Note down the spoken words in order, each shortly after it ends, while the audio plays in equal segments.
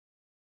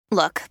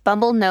Look,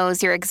 Bumble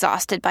knows you're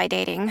exhausted by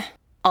dating.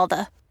 All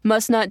the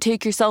must not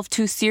take yourself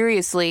too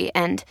seriously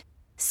and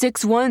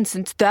 6'1"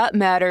 since that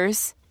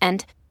matters.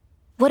 And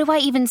what do I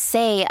even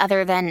say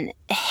other than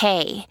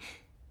hey?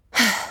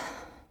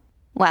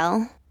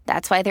 Well,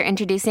 that's why they're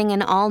introducing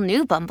an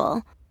all-new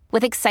Bumble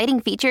with exciting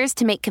features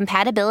to make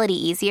compatibility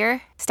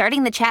easier,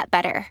 starting the chat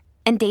better,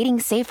 and dating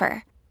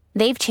safer.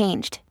 They've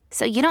changed,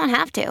 so you don't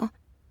have to.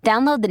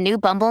 Download the new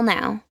Bumble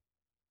now.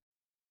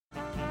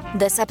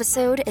 This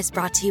episode is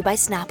brought to you by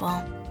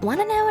Snapple. Want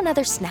to know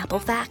another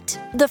Snapple fact?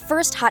 The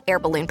first hot air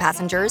balloon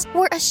passengers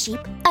were a sheep,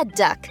 a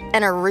duck,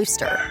 and a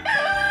rooster.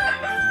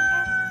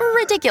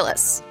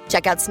 Ridiculous.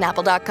 Check out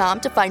Snapple.com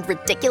to find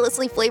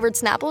ridiculously flavored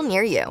Snapple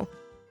near you.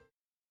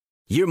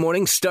 Your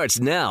morning starts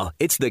now.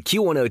 It's the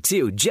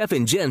Q102 Jeff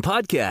and Jen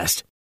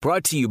podcast.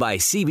 Brought to you by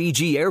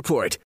CBG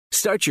Airport.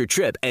 Start your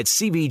trip at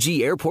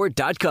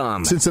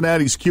CBGAirport.com.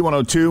 Cincinnati's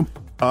Q102.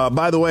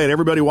 By the way, and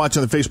everybody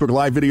watching the Facebook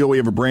Live video, we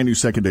have a brand new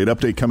second date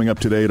update coming up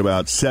today at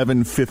about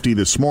 7:50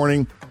 this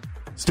morning.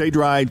 Stay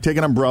dry, take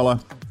an umbrella.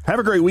 Have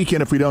a great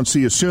weekend if we don't see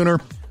you sooner.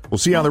 We'll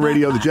see you on the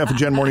radio. The Jeff and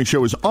Jen Morning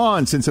Show is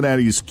on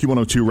Cincinnati's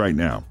Q102 right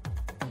now.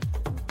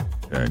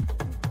 Okay.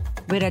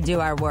 We got to do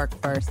our work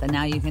first, and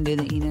now you can do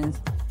the e-news.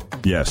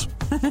 Yes.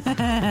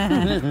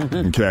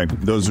 Okay.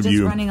 Those of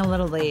you running a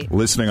little late.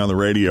 Listening on the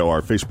radio,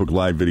 our Facebook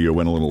Live video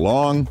went a little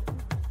long.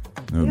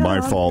 My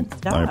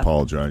fault. I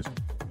apologize.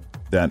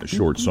 That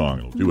short song.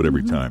 It'll do it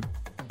every time.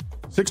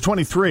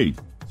 6:23.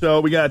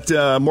 So we got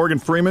Morgan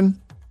Freeman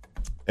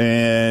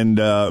and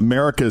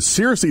America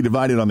seriously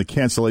divided on the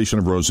cancellation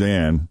of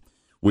Roseanne,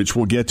 which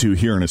we'll get to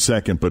here in a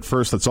second. But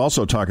first, let's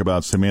also talk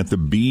about Samantha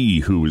Bee,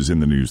 who is in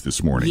the news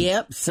this morning.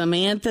 Yep,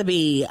 Samantha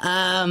Bee.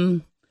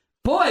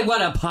 Boy,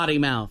 what a potty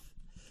mouth.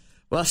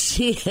 Well,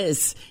 she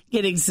is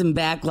getting some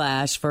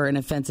backlash for an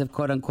offensive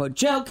quote-unquote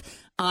joke.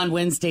 On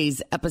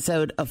Wednesday's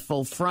episode of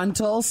Full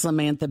Frontal,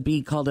 Samantha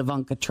Bee called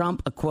Ivanka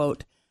Trump a,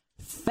 quote,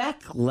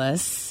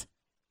 feckless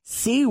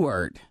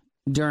C-word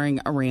during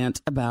a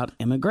rant about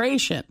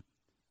immigration.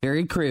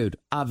 Very crude,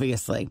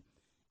 obviously.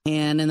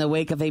 And in the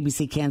wake of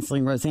ABC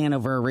canceling Roseanne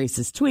over a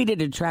racist tweet,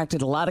 it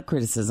attracted a lot of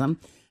criticism.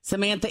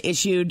 Samantha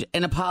issued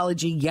an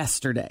apology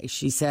yesterday.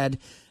 She said,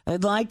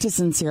 I'd like to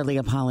sincerely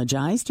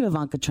apologize to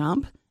Ivanka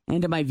Trump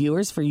and to my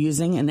viewers for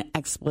using an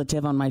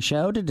expletive on my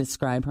show to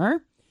describe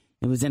her.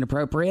 It was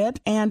inappropriate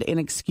and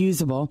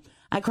inexcusable.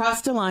 I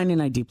crossed a line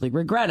and I deeply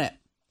regret it.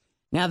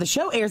 Now, the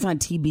show airs on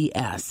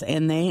TBS,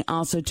 and they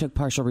also took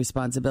partial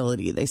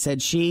responsibility. They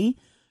said she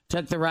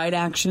took the right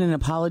action in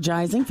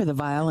apologizing for the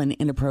vile and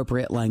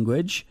inappropriate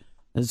language.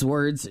 Those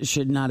words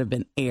should not have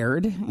been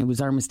aired. It was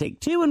our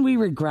mistake, too, and we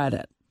regret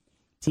it.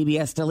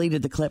 TBS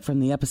deleted the clip from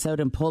the episode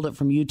and pulled it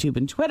from YouTube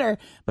and Twitter,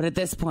 but at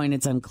this point,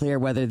 it's unclear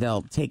whether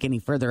they'll take any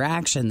further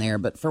action there.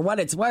 But for what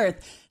it's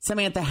worth,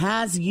 Samantha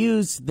has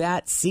used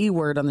that C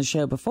word on the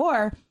show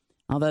before,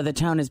 although the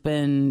tone has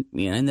been,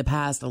 in the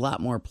past, a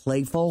lot more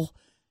playful,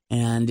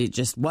 and it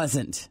just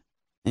wasn't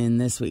in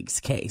this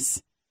week's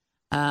case.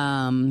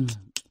 I'm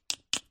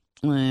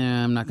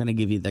not going to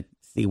give you the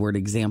C word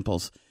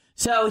examples.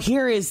 So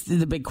here is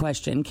the big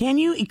question. Can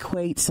you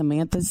equate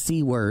Samantha's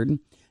C word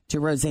to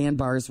Roseanne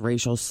Barr's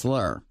racial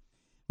slur?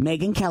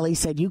 Megyn Kelly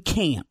said you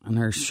can't on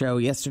her show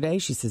yesterday.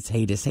 She says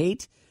hate is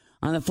hate.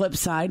 On the flip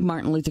side,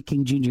 Martin Luther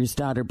King Jr.'s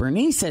daughter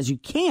Bernice says you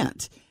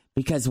can't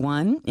because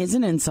one is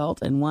an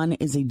insult and one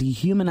is a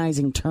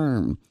dehumanizing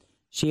term.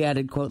 She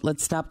added, quote,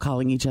 let's stop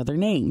calling each other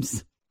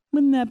names.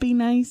 Wouldn't that be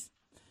nice?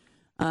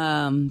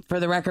 For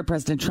the record,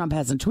 President Trump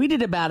hasn't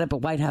tweeted about it,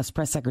 but White House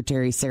Press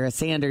Secretary Sarah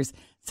Sanders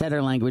said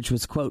her language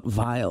was, quote,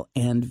 vile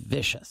and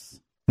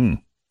vicious.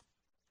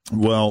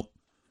 Well,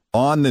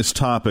 on this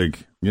topic,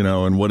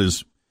 and what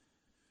is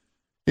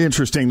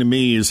interesting to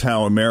me is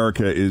how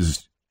America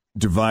is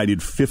divided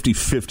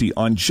 50-50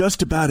 on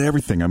just about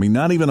everything. I mean,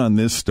 not even on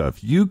this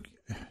stuff. You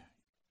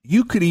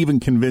could even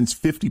convince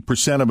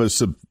 50% of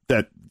us of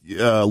that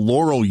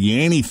Laurel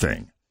Yanny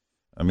thing.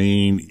 I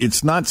mean,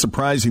 it's not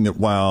surprising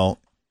that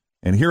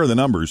and here are the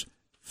numbers,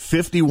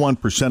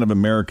 51% of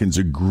Americans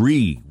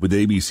agree with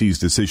ABC's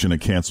decision to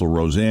cancel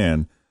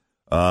Roseanne.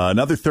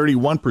 Another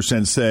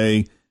 31%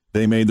 say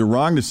they made the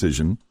wrong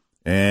decision.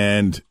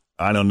 And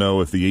I don't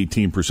know if the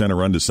 18%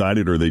 are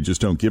undecided or they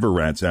just don't give a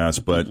rat's ass,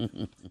 but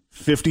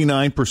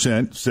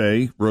 59%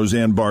 say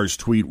Roseanne Barr's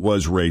tweet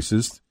was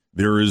racist.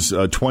 There is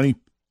a 20%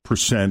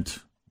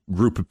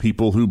 group of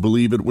people who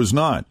believe it was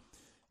not.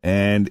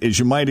 And as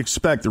you might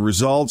expect, the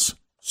results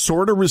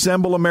sort of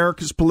resemble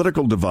America's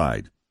political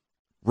divide.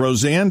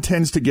 Roseanne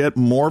tends to get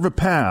more of a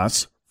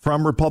pass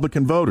from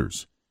Republican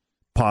voters,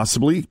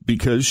 possibly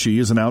because she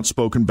is an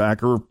outspoken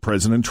backer of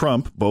President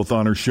Trump, both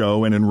on her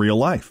show and in real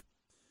life.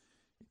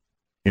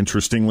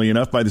 Interestingly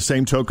enough, by the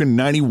same token,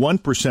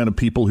 91% of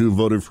people who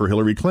voted for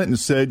Hillary Clinton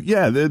said,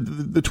 yeah,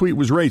 the tweet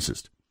was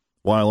racist,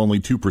 while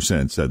only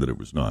 2% said that it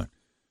was not.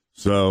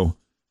 So,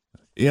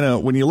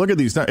 when you look at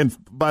these, and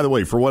by the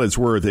way, for what it's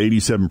worth,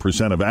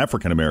 87% of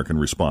African-American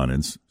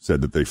respondents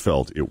said that they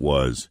felt it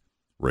was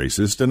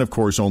racist. And, of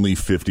course, only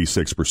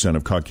 56%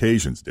 of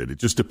Caucasians did. It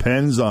just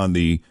depends on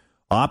the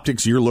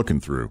optics you're looking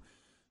through.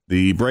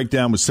 The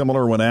breakdown was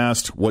similar when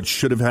asked what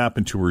should have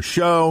happened to her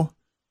show.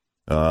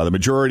 The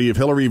majority of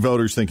Hillary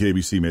voters think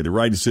ABC made the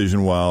right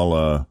decision,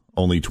 while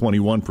only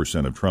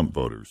 21% of Trump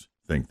voters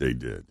think they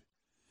did.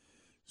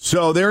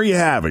 So there you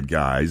have it,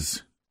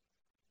 guys.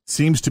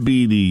 Seems to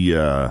be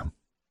the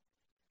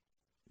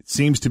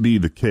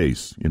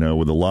case,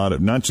 with a lot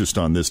of, not just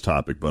on this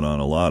topic, but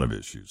on a lot of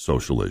issues,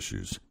 social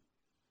issues.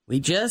 We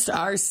just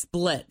are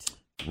split.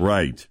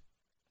 Right.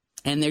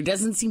 And there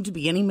doesn't seem to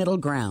be any middle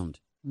ground.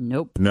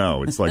 Nope.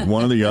 No, it's like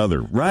one or the other.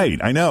 Right.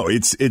 I know.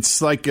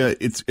 It's like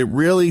it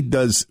really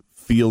does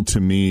feel to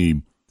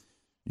me,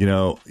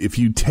 if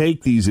you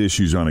take these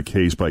issues on a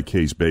case by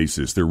case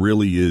basis, there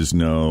really is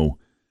no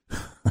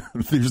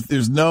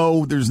there's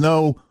no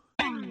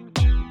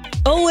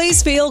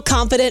Always feel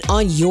confident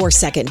on your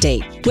second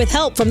date. With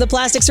help from the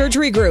Plastic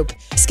Surgery Group.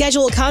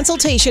 Schedule a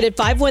consultation at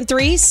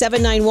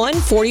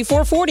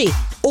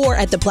 513-791-4440 or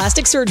at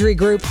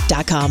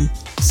theplasticsurgerygroup.com.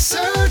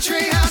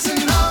 Surgery has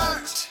an art.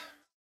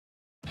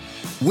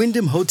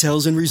 Wyndham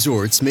Hotels and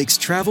Resorts makes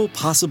travel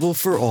possible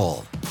for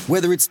all.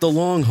 Whether it's the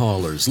long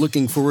haulers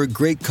looking for a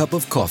great cup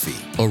of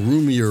coffee, a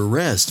roomier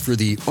rest for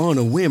the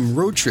on-a-whim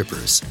road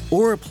trippers,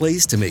 or a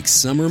place to make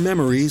summer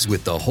memories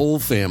with the whole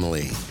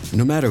family.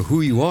 No matter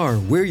who you are,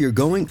 where you're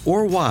going,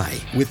 or why,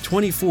 with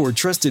 24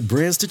 trusted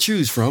brands to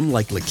choose from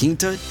like La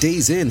Quinta,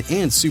 Days Inn,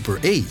 and Super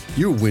 8,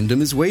 your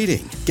Wyndham is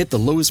waiting. Get the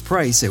lowest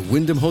price at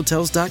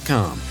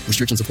WyndhamHotels.com.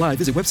 Restrictions apply.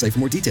 Visit website for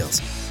more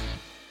details.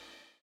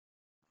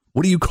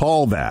 What do you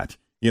call that?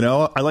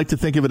 I like to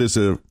think of it as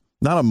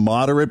not a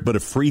moderate, but a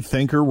free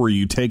thinker where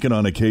you take it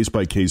on a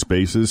case-by-case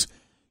basis.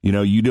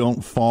 You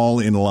don't fall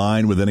in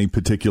line with any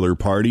particular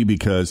party,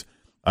 because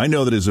I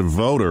know that as a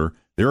voter,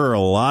 there are a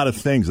lot of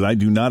things that I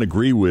do not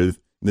agree with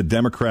in the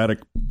Democratic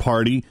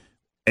Party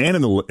and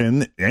in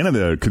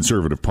the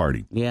Conservative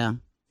Party. Yeah.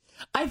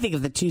 I think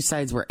if the two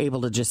sides were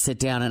able to just sit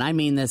down, and I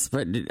mean this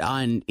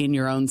in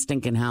your own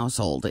stinking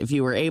household, if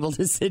you were able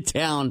to sit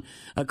down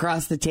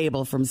across the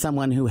table from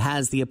someone who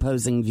has the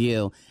opposing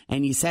view,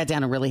 and you sat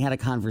down and really had a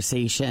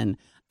conversation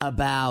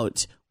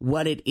about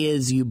what it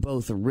is you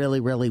both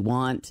really, really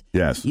want,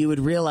 yes, you would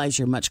realize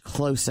you're much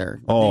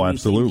closer. Oh, than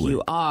absolutely. You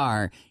think you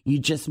are. You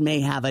just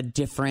may have a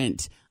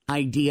different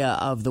idea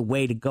of the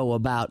way to go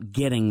about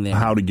getting there.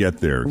 How to get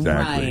there,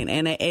 exactly. Right,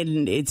 and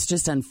it's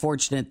just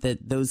unfortunate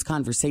that those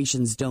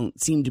conversations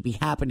don't seem to be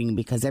happening,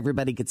 because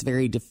everybody gets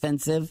very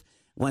defensive,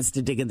 wants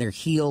to dig in their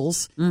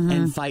heels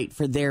and fight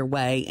for their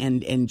way,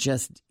 and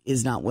just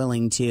is not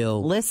willing to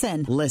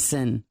listen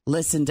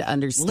to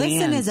understand.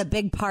 Listen is a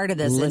big part of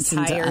this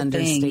entire to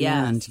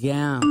understand. thing.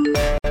 Yeah.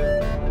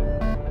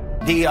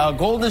 The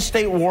Golden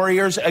State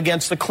Warriors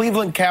against the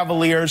Cleveland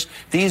Cavaliers.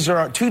 These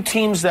are two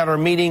teams that are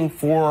meeting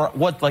for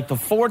the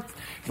fourth.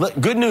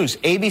 Good news.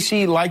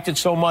 ABC liked it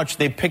so much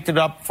they picked it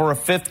up for a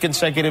fifth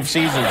consecutive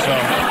season. So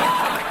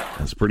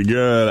that's pretty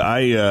good.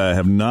 I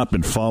have not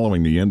been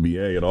following the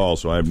NBA at all,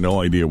 so I have no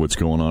idea what's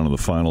going on in the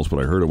finals. But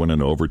I heard it went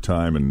into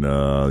overtime, and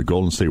the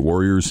Golden State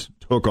Warriors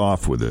took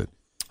off with it.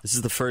 This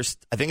is the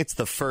first. I think it's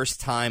the first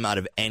time out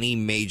of any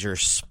major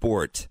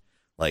sport,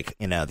 like,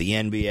 the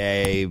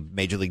NBA,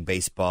 Major League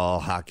Baseball,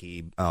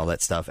 hockey, all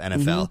that stuff,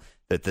 NFL,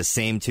 that the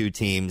same two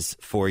teams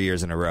 4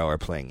 years in a row are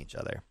playing each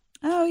other.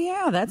 Oh,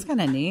 yeah, that's kind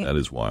of neat. That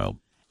is wild.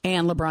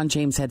 And LeBron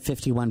James had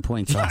 51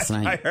 points last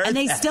night. And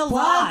they still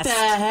What lost. the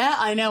hell?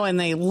 I know, and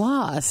they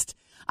lost.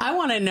 I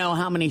want to know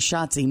how many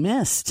shots he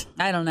missed.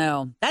 I don't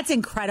know. That's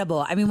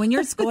incredible. I mean, when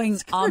you're scoring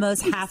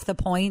almost half the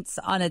points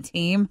on a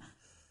team,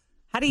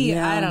 how do you,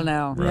 I don't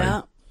know. Right.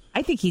 Yeah.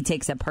 I think he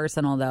takes it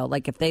personal, though.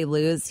 Like, if they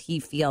lose, he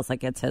feels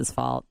like it's his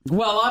fault.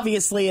 Well,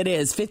 obviously it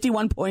is.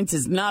 51 points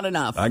is not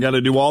enough. I got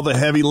to do all the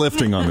heavy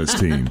lifting on this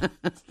team.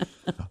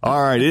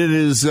 All right, it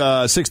is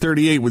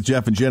 6:38 with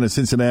Jeff and Jen at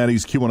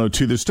Cincinnati's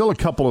Q102. There's still a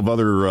couple of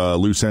other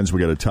loose ends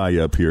we got to tie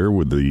up here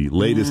with the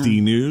latest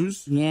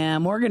e-news. Yeah,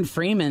 Morgan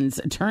Freeman's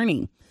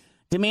attorney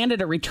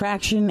demanded a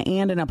retraction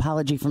and an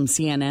apology from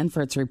CNN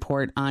for its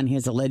report on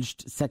his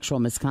alleged sexual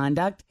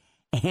misconduct.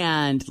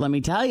 And let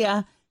me tell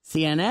you,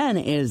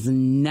 CNN is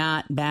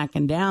not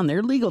backing down.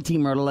 Their legal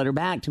team wrote a letter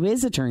back to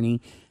his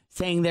attorney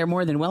saying they're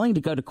more than willing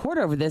to go to court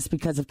over this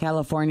because of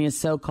California's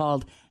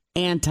so-called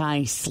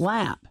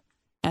anti-SLAPP,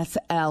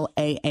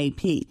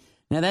 SLAAP.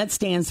 Now, that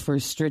stands for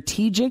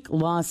Strategic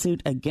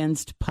Lawsuit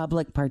Against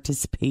Public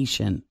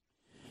Participation.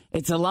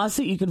 It's a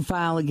lawsuit you can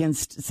file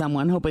against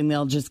someone hoping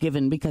they'll just give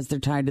in because they're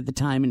tired of the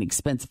time and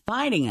expense of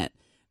fighting it.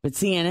 But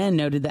CNN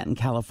noted that in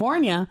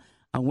California,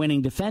 a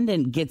winning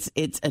defendant gets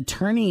its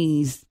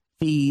attorney's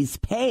fees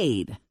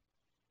paid.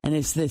 And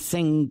if this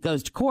thing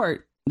goes to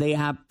court, they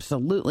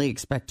absolutely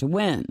expect to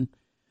win.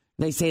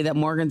 They say that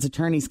Morgan's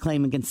attorney's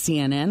claim against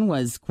CNN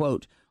was,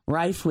 quote,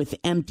 rife with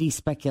empty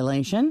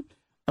speculation,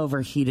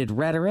 overheated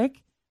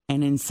rhetoric,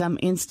 and in some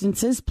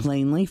instances,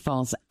 plainly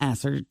false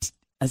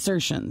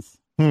assertions.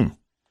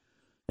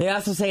 They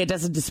also say it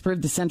doesn't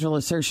disprove the central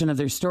assertion of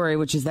their story,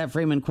 which is that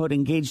Freeman, quote,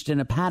 engaged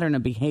in a pattern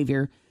of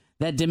behavior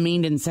that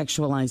demeaned and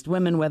sexualized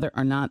women, whether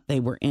or not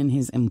they were in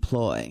his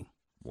employ.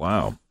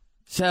 Wow.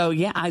 So,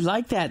 yeah, I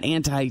like that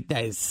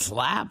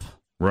anti-slap.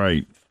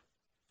 Right.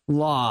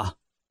 law.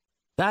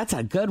 That's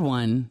a good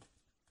one.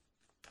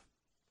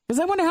 Because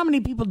I wonder how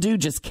many people do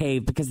just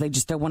cave because they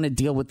just don't want to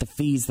deal with the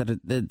fees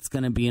that's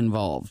going to be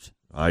involved.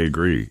 I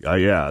agree.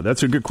 Yeah,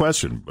 that's a good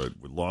question. But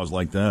with laws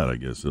like that, I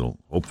guess it'll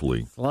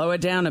hopefully slow it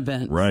down a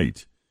bit.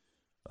 Right.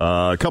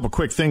 A couple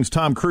quick things.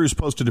 Tom Cruise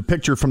posted a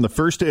picture from the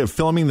first day of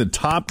filming the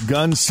Top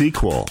Gun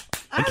sequel.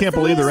 I can't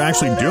believe they're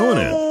actually doing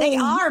it. They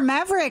are,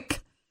 Maverick.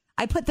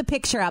 I put the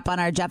picture up on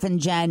our Jeff and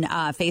Jen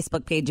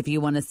Facebook page if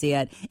you want to see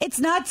it. It's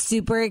not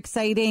super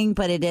exciting,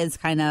 but it is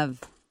kind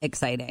of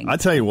exciting. I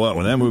tell you what,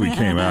 when that movie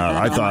came out,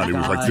 I thought it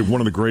was like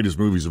one of the greatest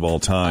movies of all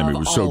time. It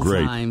was so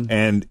great.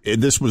 And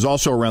this was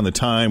also around the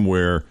time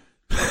where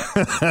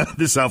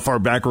this is how far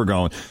back we're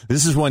going.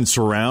 This is when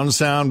surround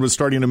sound was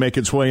starting to make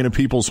its way into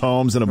people's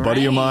homes. And a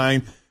buddy of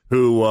mine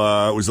who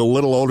was a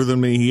little older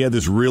than me, he had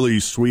this really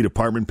sweet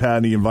apartment pad,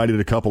 and he invited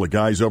a couple of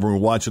guys over and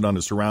we watched it on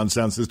the surround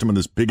sound system and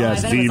this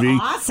big-ass TV.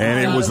 Awesome.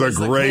 And it was the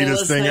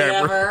greatest thing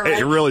ever.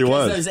 It really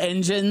was. Those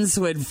engines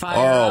would fire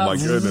up. Oh, my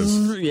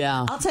goodness.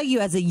 Yeah. I'll tell you,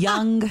 as a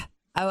young,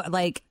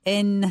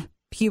 in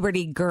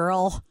puberty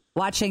girl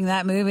watching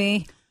that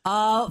movie,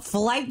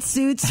 flight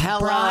suits.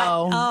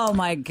 Hello. Oh,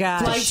 my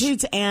gosh. Flight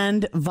suits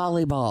and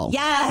volleyball.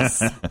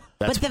 Yes.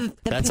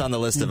 That's on the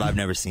list of I've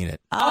never seen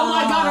it. Oh,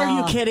 my God. Are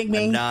you kidding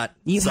me? I'm not.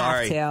 You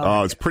sorry. have to.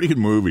 Oh, it's a pretty good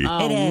movie.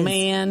 Oh, it is.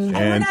 Man. And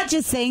we're not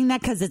just saying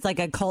that because it's like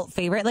a cult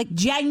favorite. Like,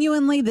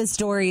 genuinely, this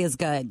story is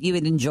good. You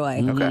would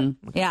enjoy. Okay.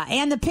 Yeah.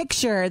 And the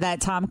picture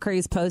that Tom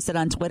Cruise posted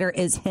on Twitter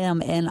is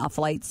him in a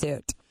flight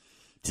suit.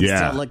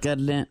 Still look good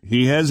in it.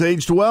 He has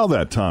aged well,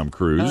 that Tom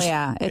Cruise. Oh,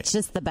 yeah. It's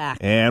just the back.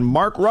 And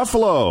Mark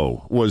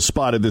Ruffalo was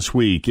spotted this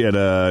week at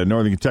a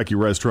Northern Kentucky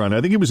restaurant.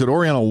 I think he was at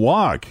Oriental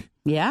Walk.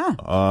 Yeah.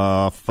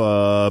 Off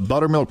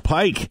Buttermilk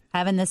Pike.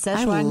 Having the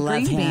Szechuan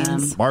green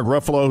beans. Mark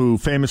Ruffalo, who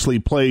famously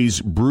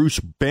plays Bruce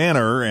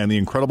Banner and the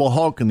Incredible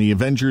Hulk in the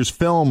Avengers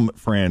film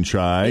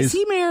franchise. Is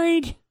he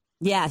married?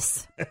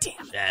 Yes.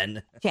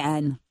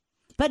 Jen.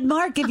 But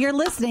Mark, if you're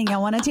listening, I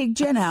want to take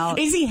Jen out.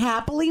 Is he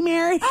happily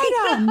married? I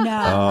don't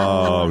know.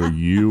 Oh,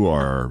 you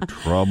are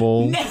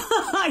trouble. No,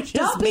 I just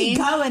don't be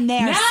going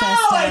there, no,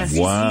 sister.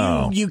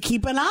 Wow. You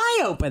keep an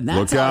eye open.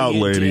 That's Look out,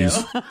 ladies.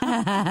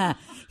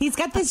 He's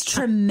got this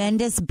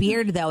tremendous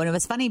beard, though. And it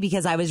was funny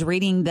because I was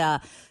reading the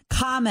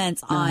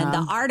comments on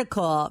the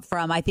article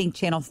from, I think,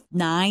 Channel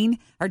 9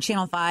 or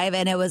Channel 5.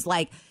 And it was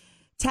like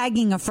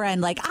tagging a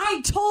friend, like,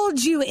 I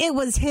told you it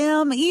was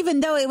him, even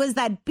though it was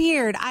that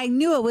beard. I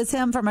knew it was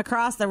him from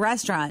across the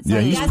restaurant. So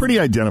yeah, he's pretty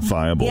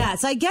identifiable. Yeah,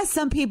 so I guess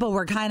some people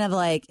were kind of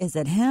like, is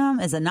it him?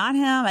 Is it not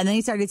him? And then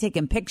he started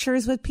taking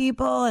pictures with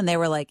people, and they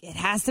were like, it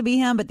has to be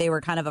him, but they were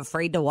kind of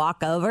afraid to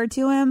walk over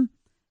to him.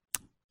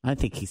 I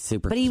think he's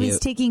super But he cute. was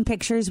taking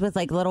pictures with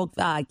like little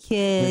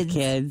kids. With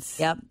kids.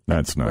 Yep.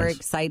 That's nice. We're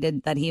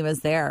excited that he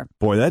was there.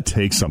 Boy, that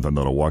takes something,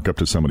 though, to walk up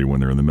to somebody when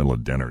they're in the middle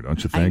of dinner,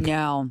 don't you think? I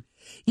know.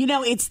 You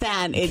know, it's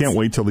that. You can't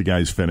wait till the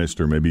guy's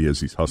finished, or maybe as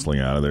he's hustling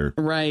out of there.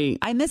 Right.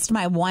 I missed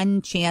my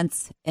one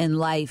chance in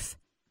life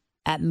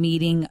at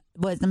meeting,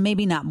 was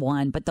maybe not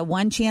one, but the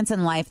one chance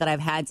in life that I've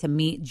had to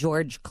meet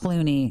George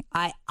Clooney.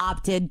 I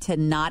opted to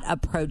not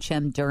approach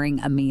him during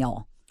a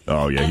meal.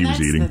 Oh, yeah, he was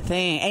eating. That's the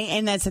thing.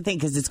 And that's the thing,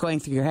 because it's going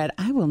through your head.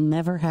 I will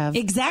never have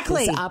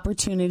exactly this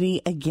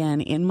opportunity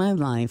again in my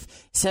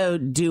life. So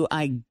do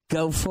I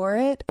go for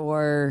it,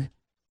 or...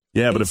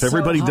 Yeah, but if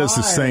everybody does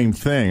the same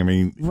thing, I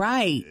mean,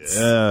 right?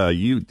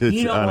 You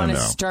don't want to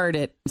start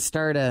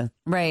a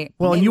right.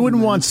 Well, you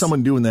wouldn't want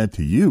someone doing that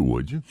to you,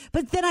 would you?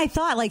 But then I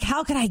thought, like,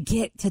 how could I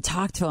get to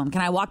talk to him?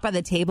 Can I walk by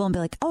the table and be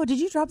like, "Oh,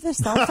 did you drop this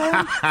cell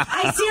phone?"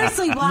 I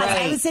seriously was.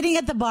 Right. I was sitting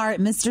at the bar at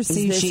Mr.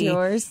 Sushi. Is this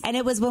yours? And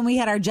it was when we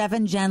had our Jeff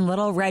and Jen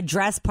little red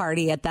dress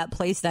party at that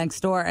place next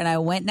door. And I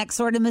went next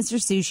door to Mr.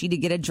 Sushi to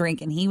get a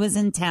drink, and he was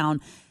in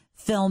town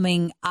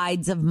filming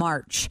Ides of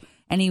March.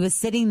 And he was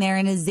sitting there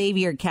in his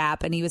Xavier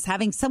cap, and he was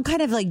having some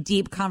kind of like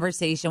deep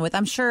conversation with,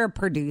 I'm sure, a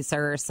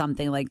producer or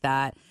something like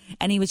that.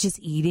 And he was just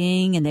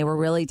eating, and they were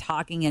really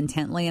talking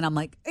intently. And I'm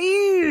like,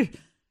 I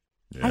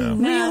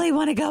really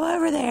want to go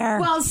over there.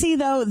 Well, see,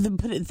 though,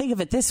 think of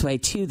it this way,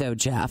 too, though,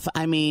 Jeff.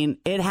 I mean,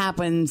 it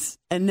happens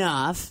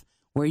enough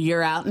where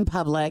you're out in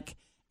public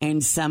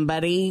and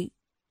somebody,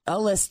 a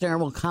listener,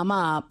 will come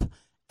up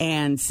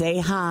and say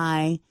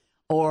hi.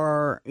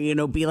 Or,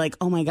 be like,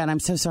 oh, my God,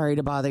 I'm so sorry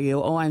to bother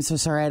you. Oh, I'm so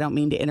sorry. I don't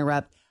mean to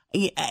interrupt.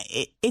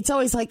 It's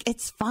always like,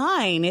 it's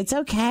fine. It's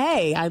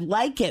okay. I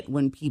like it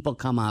when people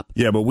come up.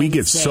 Yeah, but we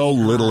get so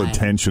little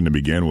attention to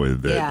begin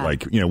with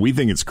that, we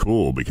think it's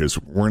cool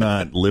because we're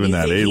not living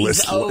that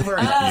A-list. Over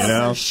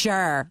For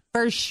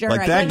sure.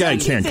 Like that guy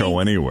can't go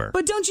anywhere.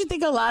 But don't you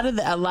think a lot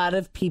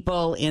of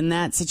people in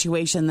that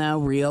situation, though,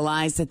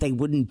 realize that they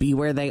wouldn't be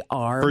where they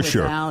are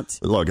without?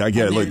 Sure. Look, I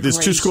get it. Look, there's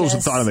two schools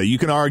of thought on that. You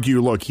can argue,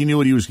 look, he knew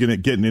what he was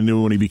getting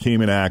into when he became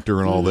an actor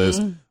and all this.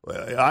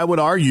 I would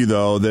argue,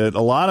 though, that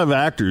a lot of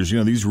actors,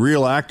 these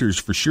real actors,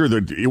 for sure,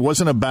 that it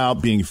wasn't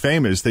about being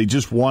famous. They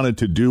just wanted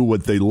to do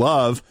what they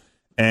love.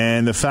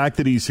 And the fact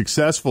that he's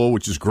successful,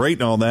 which is great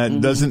and all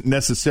that, doesn't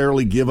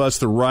necessarily give us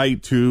the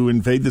right to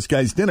invade this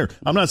guy's dinner.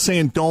 I'm not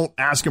saying don't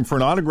ask him for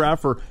an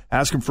autograph or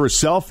ask him for a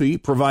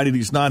selfie, provided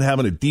he's not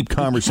having a deep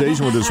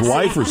conversation with his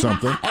wife or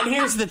something. And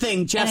here's the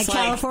thing, just and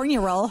a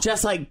California roll.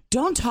 Just like,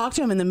 don't talk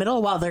to him in the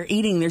middle while they're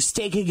eating. Their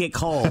steak could get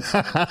cold.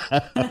 Let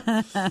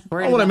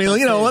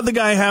the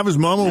guy have his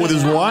moment with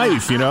his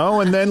wife,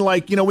 and then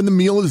when the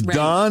meal is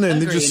done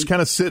and they're just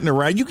kind of sitting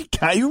around, you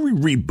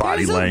read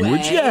body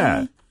language,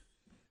 yeah.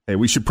 Hey,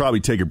 we should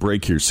probably take a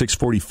break here.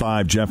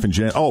 6:45, Jeff and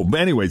Jen. Oh,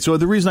 anyway, so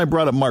the reason I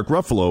brought up Mark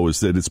Ruffalo is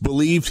that it's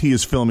believed he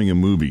is filming a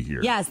movie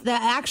here. Yes,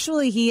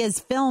 actually he is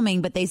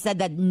filming, but they said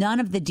that none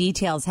of the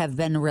details have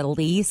been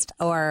released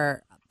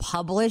or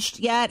published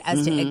yet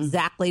as to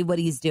exactly what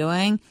he's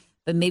doing.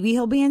 But maybe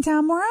he'll be in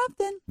town more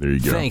often. There you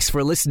go. Thanks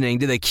for listening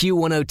to the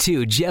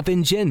Q102 Jeff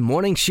and Jen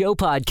Morning Show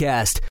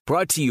podcast,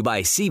 brought to you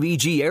by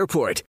CBG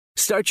Airport.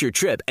 Start your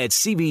trip at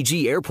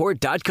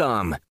CBGAirport.com.